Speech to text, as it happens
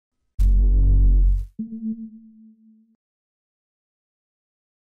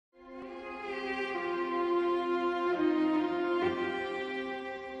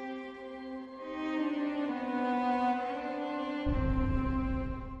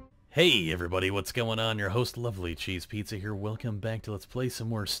Hey everybody, what's going on? Your host LovelyCheesePizza here. Welcome back to Let's Play some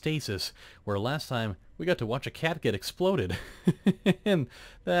more Stasis, where last time we got to watch a cat get exploded. And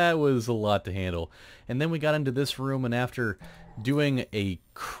that was a lot to handle. And then we got into this room, and after doing a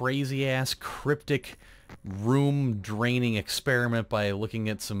crazy-ass cryptic room-draining experiment by looking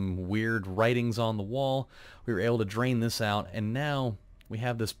at some weird writings on the wall, we were able to drain this out, and now we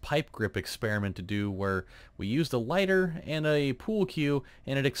have this pipe grip experiment to do where we used a lighter and a pool cue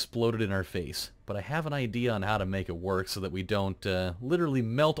and it exploded in our face. But I have an idea on how to make it work so that we don't literally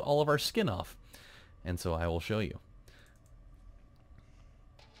melt all of our skin off. And so I will show you.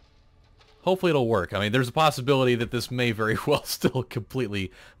 Hopefully it'll work. I mean, there's a possibility that this may very well still completely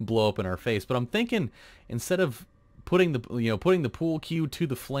blow up in our face. But I'm thinking instead of putting the pool cue to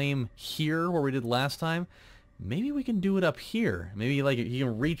the flame here where we did last time, maybe we can do it up here. Maybe like he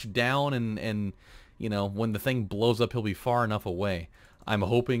can reach down and you know, when the thing blows up, he'll be far enough away. I'm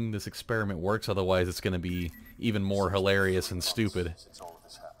hoping this experiment works, otherwise it's going to be even more hilarious and stupid. Since all of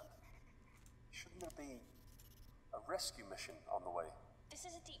this happened, shouldn't there be a rescue mission on the way? This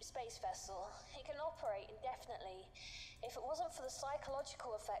is a deep space vessel. It can operate indefinitely. If it wasn't for the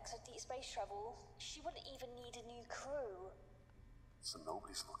psychological effects of deep space travel, she wouldn't even need a new crew. So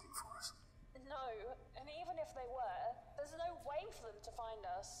nobody's looking for us. No, and even if they were, there's no way for them to find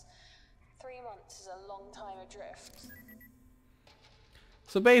us. 3 months is a long time adrift.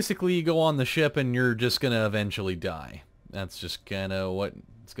 So basically you go on the ship and you're just going to eventually die. That's just kind of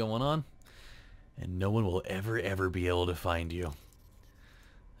what's going on. And no one will ever be able to find you.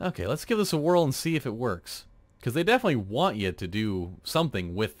 Okay, let's give this a whirl and see if it works. Because they definitely want you to do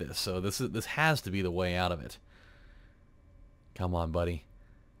something with this, so this has to be the way out of it. Come on, buddy.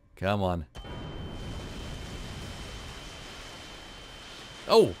 Come on.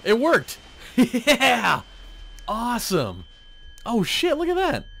 Oh, it worked! Yeah! Awesome! Oh shit, look at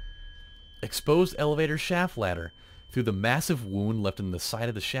that! Exposed elevator shaft ladder. Through the massive wound left in the side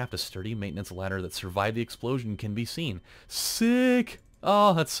of the shaft, a sturdy maintenance ladder that survived the explosion can be seen. Sick!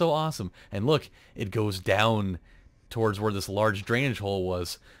 Oh, that's so awesome. And look, it goes down towards where this large drainage hole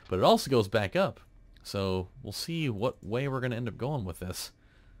was, but it also goes back up. So, we'll see what way we're going to end up going with this.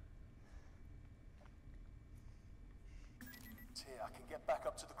 I can get back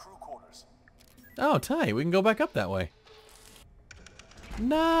up to the crew quarters. Oh, tight. We can go back up that way.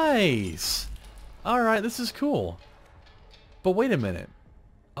 Nice! Alright, this is cool. But wait a minute.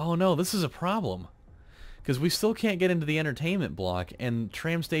 Oh no, this is a problem. Because we still can't get into the entertainment block, and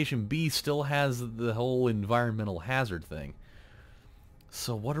Tram Station B still has the whole environmental hazard thing.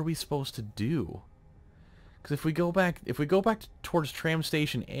 So what are we supposed to do? Because if we go back towards Tram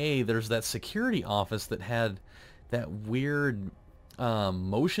Station A, there's that security office that had that weird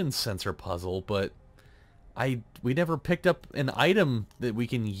motion sensor puzzle, but we never picked up an item that we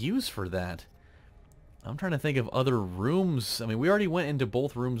can use for that. I'm trying to think of other rooms. I mean, we already went into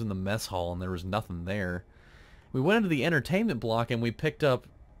both rooms in the mess hall, and there was nothing there. We went into the entertainment block, and we picked up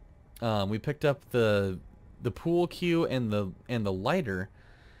the pool cue and the lighter,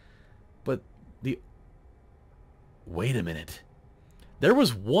 but wait a minute. There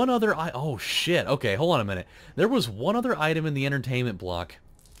was one other oh shit. Okay, hold on a minute. There was one other item in the entertainment block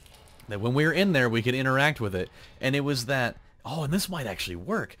that when we were in there we could interact with it, and it was that, oh, and this might actually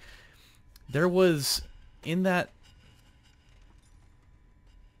work. There was in that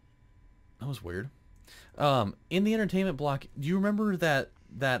was weird. In the entertainment block, do you remember that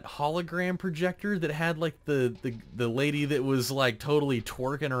hologram projector that had like the lady that was like totally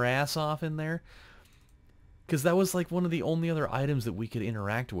twerking her ass off in there? Because that was like one of the only other items that we could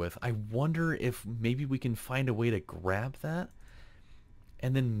interact with. I wonder if maybe we can find a way to grab that,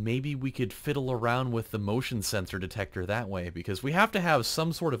 and then maybe we could fiddle around with the motion sensor detector that way, because we have to have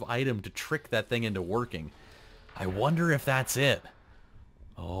some sort of item to trick that thing into working. I wonder if that's it.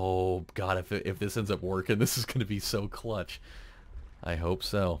 Oh god, if this ends up working, this is going to be so clutch. I hope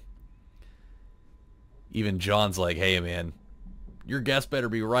so. Even John's like, hey man, your guess better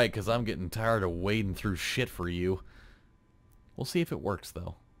be right, because I'm getting tired of wading through shit for you. We'll see if it works,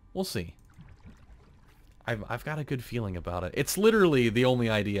 though. We'll see. I've got a good feeling about it. It's literally the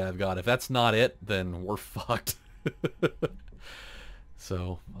only idea I've got. If that's not it, then we're fucked.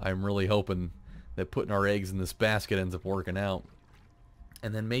 So, I'm really hoping that putting our eggs in this basket ends up working out.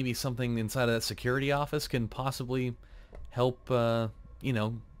 And then maybe something inside of that security office can possibly help, you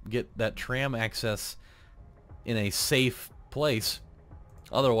know, get that tram access in a safe place.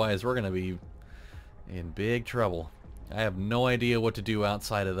 Otherwise, we're going to be in big trouble. I have no idea what to do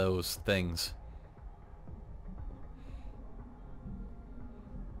outside of those things.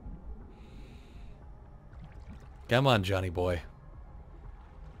 Come on, Johnny boy.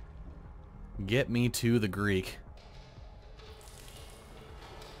 Get me to the Greek.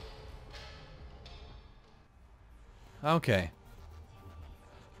 Okay.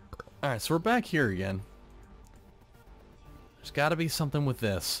 Alright, so we're back here again. There's gotta be something with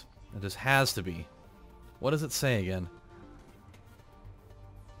this. There just has to be. What does it say again?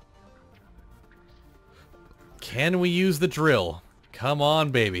 Can we use the drill? Come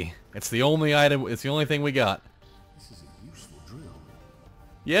on, baby. It's the only item, it's the only thing we got. This is a useful drill.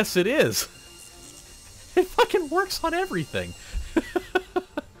 Yes, it is. It fucking works on everything.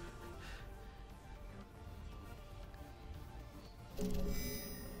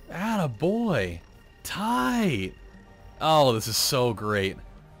 Attaboy. Tight. Oh, this is so great.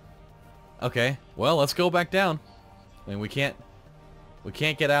 Okay, well, let's go back down. I mean, we can't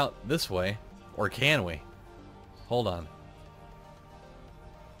get out this way. Or can we? Hold on.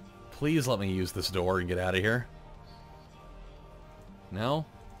 Please let me use this door and get out of here. No?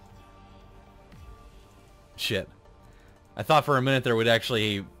 Shit. I thought for a minute there would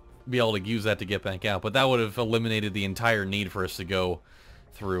actually be able to use that to get back out, but that would have eliminated the entire need for us to go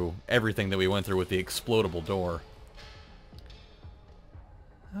through everything that we went through with the explodable door.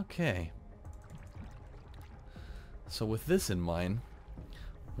 Okay. So with this in mind,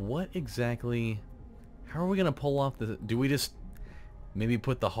 what exactly... How are we going to pull off the... Do we just maybe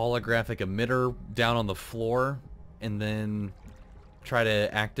put the holographic emitter down on the floor and then try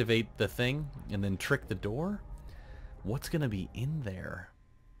to activate the thing and then trick the door? What's going to be in there?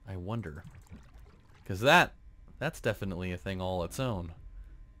 I wonder. Because that's definitely a thing all its own.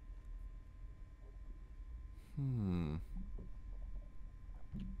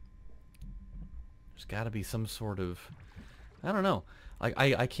 There's got to be some sort of... I don't know.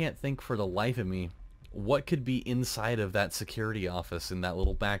 I can't think for the life of me what could be inside of that security office in that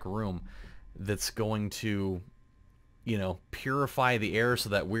little back room that's going to, you know, purify the air so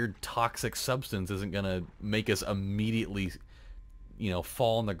that weird toxic substance isn't going to make us immediately, you know,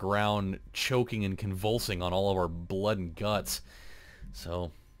 fall on the ground choking and convulsing on all of our blood and guts.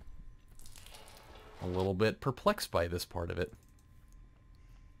 So, a little bit perplexed by this part of it.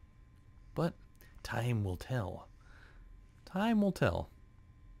 But time will tell. Time will tell.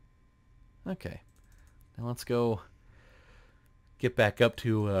 Okay. Now let's go get back up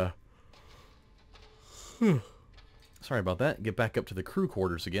to, sorry about that. Get back up to the crew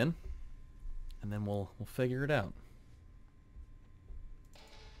quarters again. And then we'll figure it out.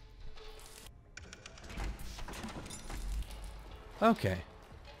 Okay.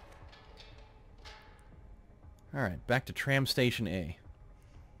 Alright, back to Tram Station A.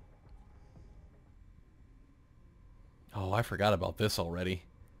 Oh, I forgot about this already.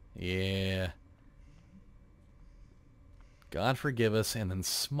 Yeah. God forgive us, and then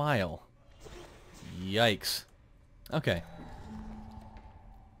smile. Yikes. Okay.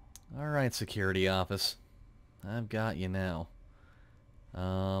 Alright, security office. I've got you now.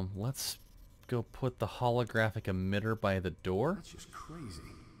 Let's go put the holographic emitter by the door. That's just crazy.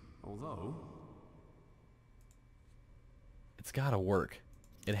 Although... It's gotta work.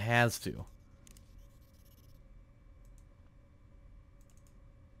 It has to.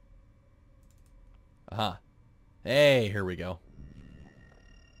 Aha. Hey, here we go.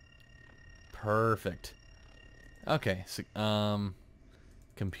 Perfect. Okay, so,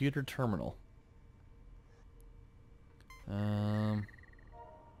 computer terminal.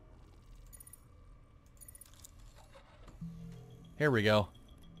 Here we go.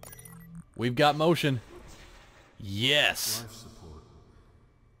 We've got motion. Yes! Life support.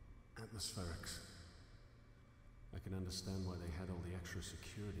 Atmospherics. I can understand why they had all the extra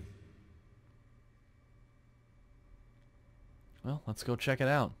security. Well, let's go check it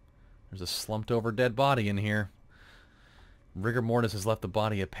out. There's a slumped over dead body in here. Rigor mortis has left the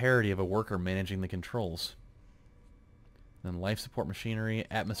body a parody of a worker managing the controls. Then life support machinery,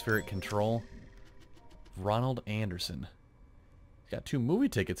 atmospheric control. Ronald Anderson. He's got 2 movie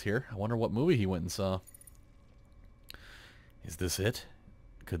tickets here. I wonder what movie he went and saw. Is this it?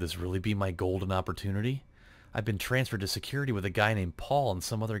 Could this really be my golden opportunity? I've been transferred to security with a guy named Paul and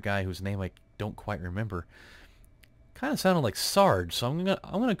some other guy whose name I don't quite remember. Kind of sounded like Sarge, so I'm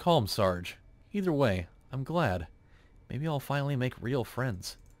gonna call him Sarge. Either way, I'm glad. Maybe I'll finally make real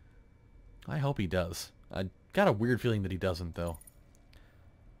friends. I hope he does. I got a weird feeling that he doesn't, though.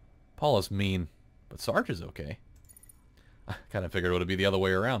 Paul is mean, but Sarge is okay. I kind of figured it would be the other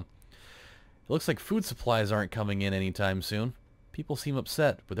way around. It looks like food supplies aren't coming in anytime soon. People seem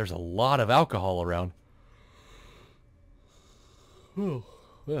upset, but there's a lot of alcohol around. Oh,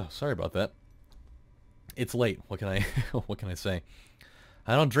 yeah, sorry about that. It's late. What can I what can I say?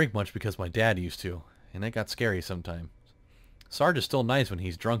 I don't drink much because my dad used to, and it got scary sometimes. Sarge is still nice when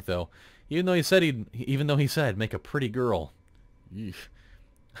he's drunk, though. Even though he said he'd make a pretty girl. Yeesh.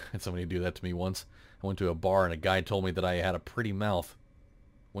 I had somebody do that to me once. I went to a bar and a guy told me that I had a pretty mouth.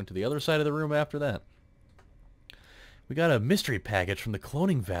 Went to the other side of the room after that. We got a mystery package from the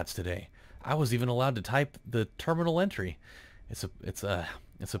cloning vats today. I was even allowed to type the terminal entry. It's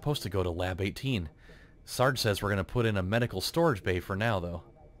supposed to go to Lab 18. Sarge says we're going to put in a medical storage bay for now, though.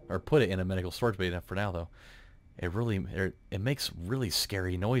 Or put it in a medical storage bay for now, though. It makes really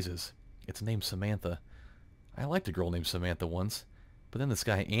scary noises. It's named Samantha. I liked a girl named Samantha once, but then this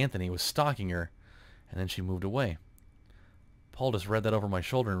guy Anthony was stalking her, and then she moved away. Paul just read that over my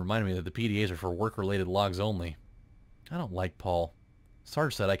shoulder and reminded me that the PDAs are for work-related logs only. I don't like Paul.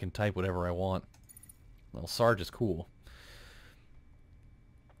 Sarge said I can type whatever I want. Well, Sarge is cool.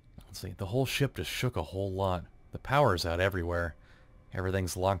 Let's see, the whole ship just shook a whole lot. The power's out everywhere.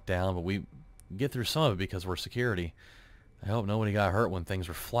 Everything's locked down, but we get through some of it because we're security. I hope nobody got hurt when things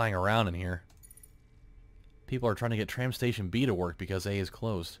were flying around in here. People are trying to get Tram Station B to work because A is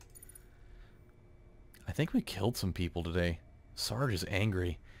closed. I think we killed some people today. Sarge is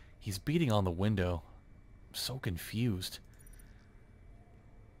angry. He's beating on the window. I'm so confused.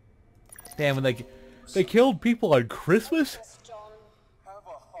 Damn, when they killed people on Christmas? John, Have a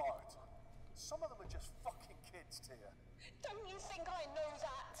heart. Some of them are just fucking kids, Tia. don't you think I know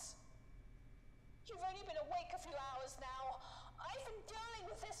that? You've only been awake a few hours now. I've been dealing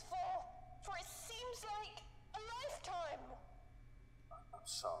with this for it seems like a lifetime. I'm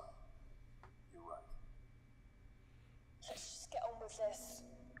sorry. You're right. Let's just get on with this.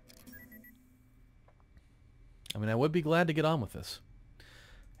 I mean, I would be glad to get on with this.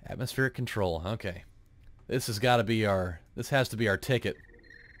 Atmospheric control. Okay. This has to be our ticket.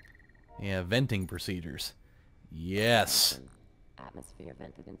 Yeah, venting procedures. Yes. Atmosphere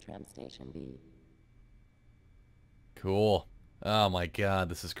vented in Tram Station B. Cool. Oh my god,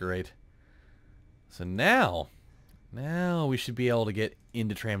 this is great. So now we should be able to get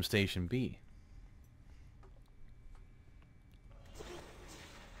into Tram Station B.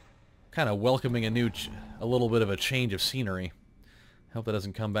 Kind of welcoming a little bit of a change of scenery. Hope that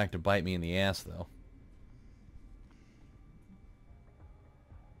doesn't come back to bite me in the ass, though.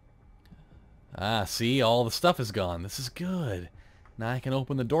 Ah, see? All the stuff is gone. This is good. Now I can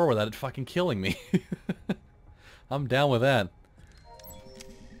open the door without it fucking killing me. I'm down with that.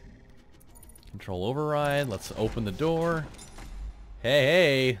 Control override. Let's open the door.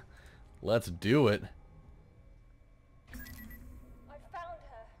 Hey! Let's do it. I found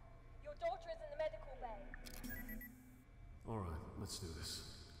her. Your daughter is in the medical bay. All right, let's do this.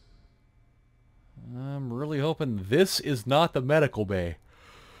 I'm really hoping this is not the medical bay.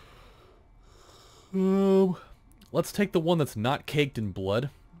 Let's take the one that's not caked in blood.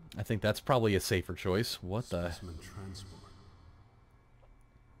 I think that's probably a safer choice. What the... Specimen transport.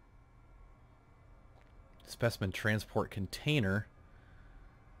 Specimen transport container.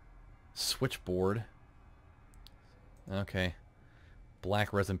 Switchboard. Okay.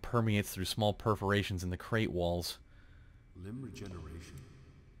 Black resin permeates through small perforations in the crate walls. Limb regeneration.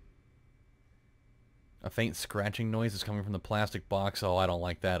 A faint scratching noise is coming from the plastic box. Oh, I don't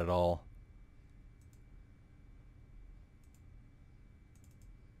like that at all.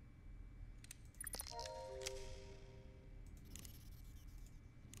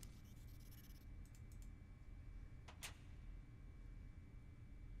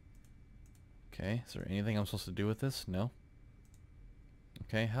 Okay, is there anything I'm supposed to do with this? No.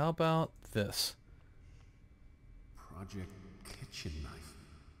 Okay, how about this? Project Kitchen Knife.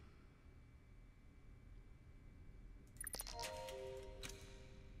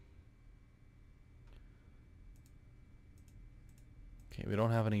 Okay, we don't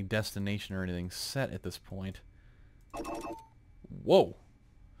have any destination or anything set at this point. Whoa!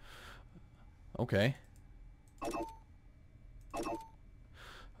 Okay.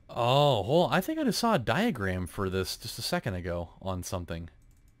 Oh, hold on. I think I just saw a diagram for this just a second ago on something.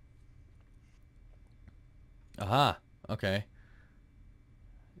 Aha, okay.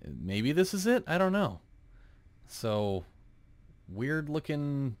 Maybe this is it? I don't know. So, weird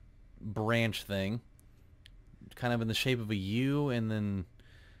looking branch thing. Kind of in the shape of a U, and then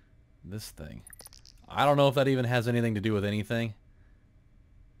this thing. I don't know if that even has anything to do with anything.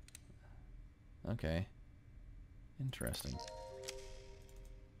 Okay. Interesting.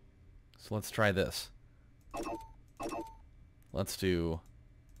 So let's try this. Let's do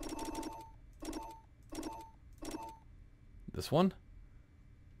this one.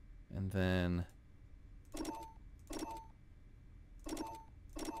 And then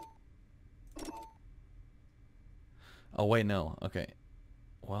oh wait, no. Okay.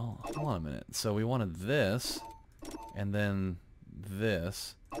 Well, hold on a minute. So we wanted this. and then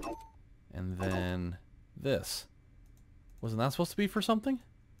this, and then this. Wasn't that supposed to be for something?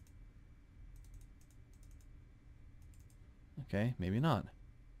 Okay, maybe not.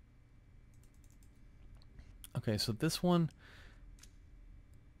 Okay, so this one,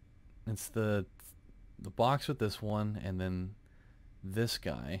 it's the box with this one, and then this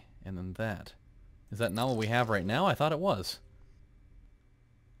guy, and then that. Is that not what we have right now? I thought it was.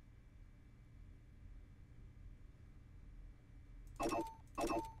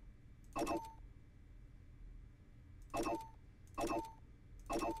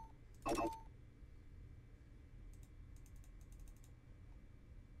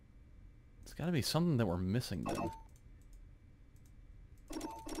 It's got to be something that we're missing then.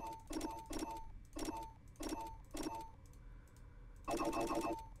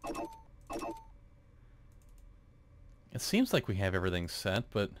 It seems like we have everything set,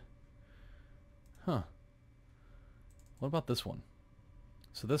 but... Huh. What about this one?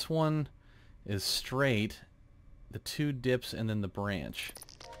 So this one is straight, the 2 dips, and then the branch.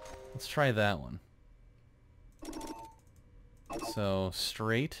 Let's try that one. So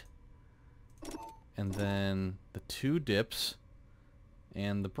straight, and then the 2 dips,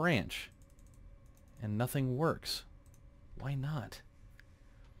 and the branch. And nothing works. Why not?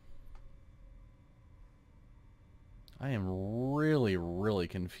 I am really, really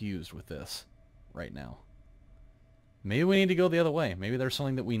confused with this right now. Maybe we need to go the other way. Maybe there's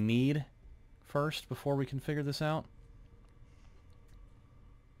something that we need first before we can figure this out.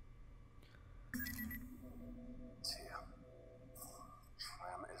 Tia,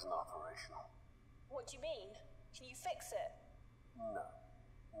 tram isn't operational. What do you mean? Can you fix it? No,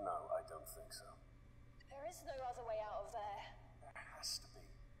 I don't think so. There is no other way out of there. There has to be.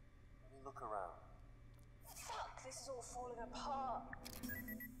 Let me look around. Fuck, this is all falling apart.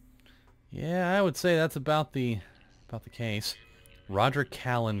 Yeah, I would say that's about the case. Roger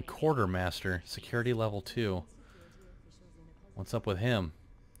Callan, Quartermaster, Security Level 2. What's up with him?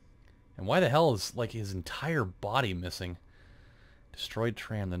 And why the hell is, like, his entire body missing? Destroyed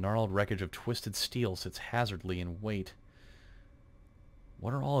tram. The gnarled wreckage of twisted steel sits hazardly in wait.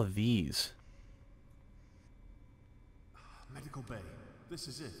 What are all of these? Medical bay. This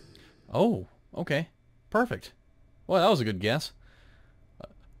is it. Oh, okay. Perfect. Well, that was a good guess.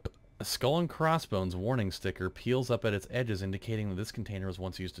 A skull and crossbones warning sticker peels up at its edges, indicating that this container was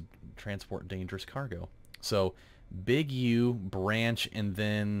once used to transport dangerous cargo. So, big U, branch, and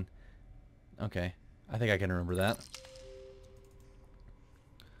then... Okay, I think I can remember that.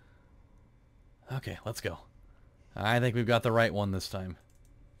 Okay, let's go. I think we've got the right one this time.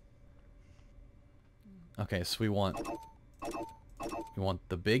 Okay, so we want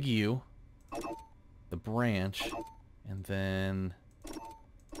the big U, the branch, and then...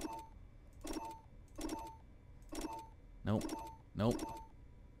 Nope.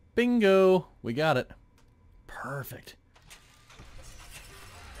 Bingo! We got it. Perfect.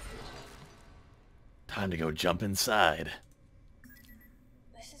 Time to go jump inside.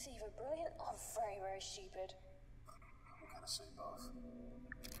 This is either brilliant or very, very stupid. I'm gonna say both.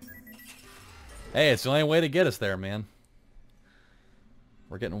 Hey, it's the only way to get us there, man.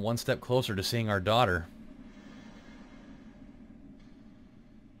 We're getting one step closer to seeing our daughter.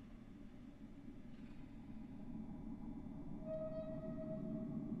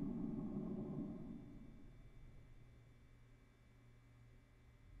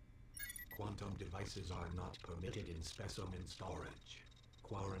 Quantum devices are not permitted in specimen storage.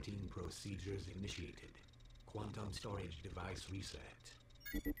 Quarantine procedures initiated. Quantum storage device reset.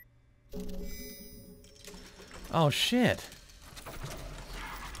 Oh, shit.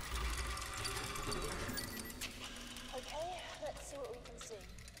 Okay, let's see what we can see.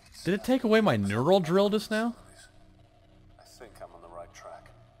 Did it take away my neural drill just now? I think I'm on the right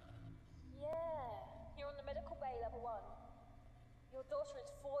track. Yeah, you're on the medical bay level 1. Your daughter is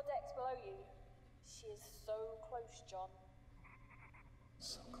 4 decks below you. She is so close, John.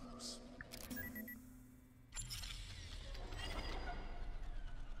 So close.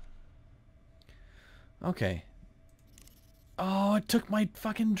 Okay. Oh, it took my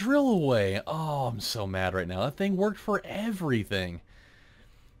fucking drill away. Oh, I'm so mad right now. That thing worked for everything.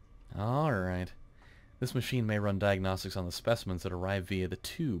 Alright. This machine may run diagnostics on the specimens that arrive via the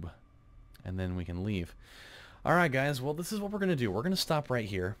tube. And then we can leave. Alright guys, well this is what we're going to do. We're going to stop right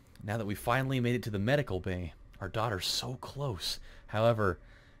here. Now that we finally made it to the medical bay. Our daughter's so close. However,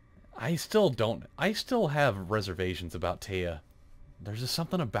 I still have reservations about Taya. There's just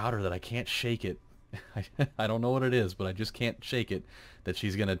something about her that I can't shake it. I don't know what it is, but I just can't shake it that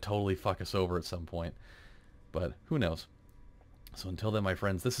she's going to totally fuck us over at some point. But who knows? So until then, my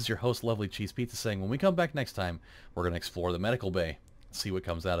friends, this is your host, Lovely Cheese Pizza, saying when we come back next time, we're going to explore the medical bay. See what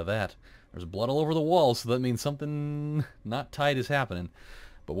comes out of that. There's blood all over the walls, so that means something not tight is happening.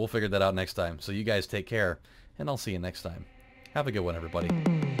 But we'll figure that out next time. So you guys take care, and I'll see you next time. Have a good one, everybody.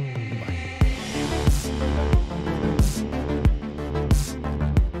 Bye.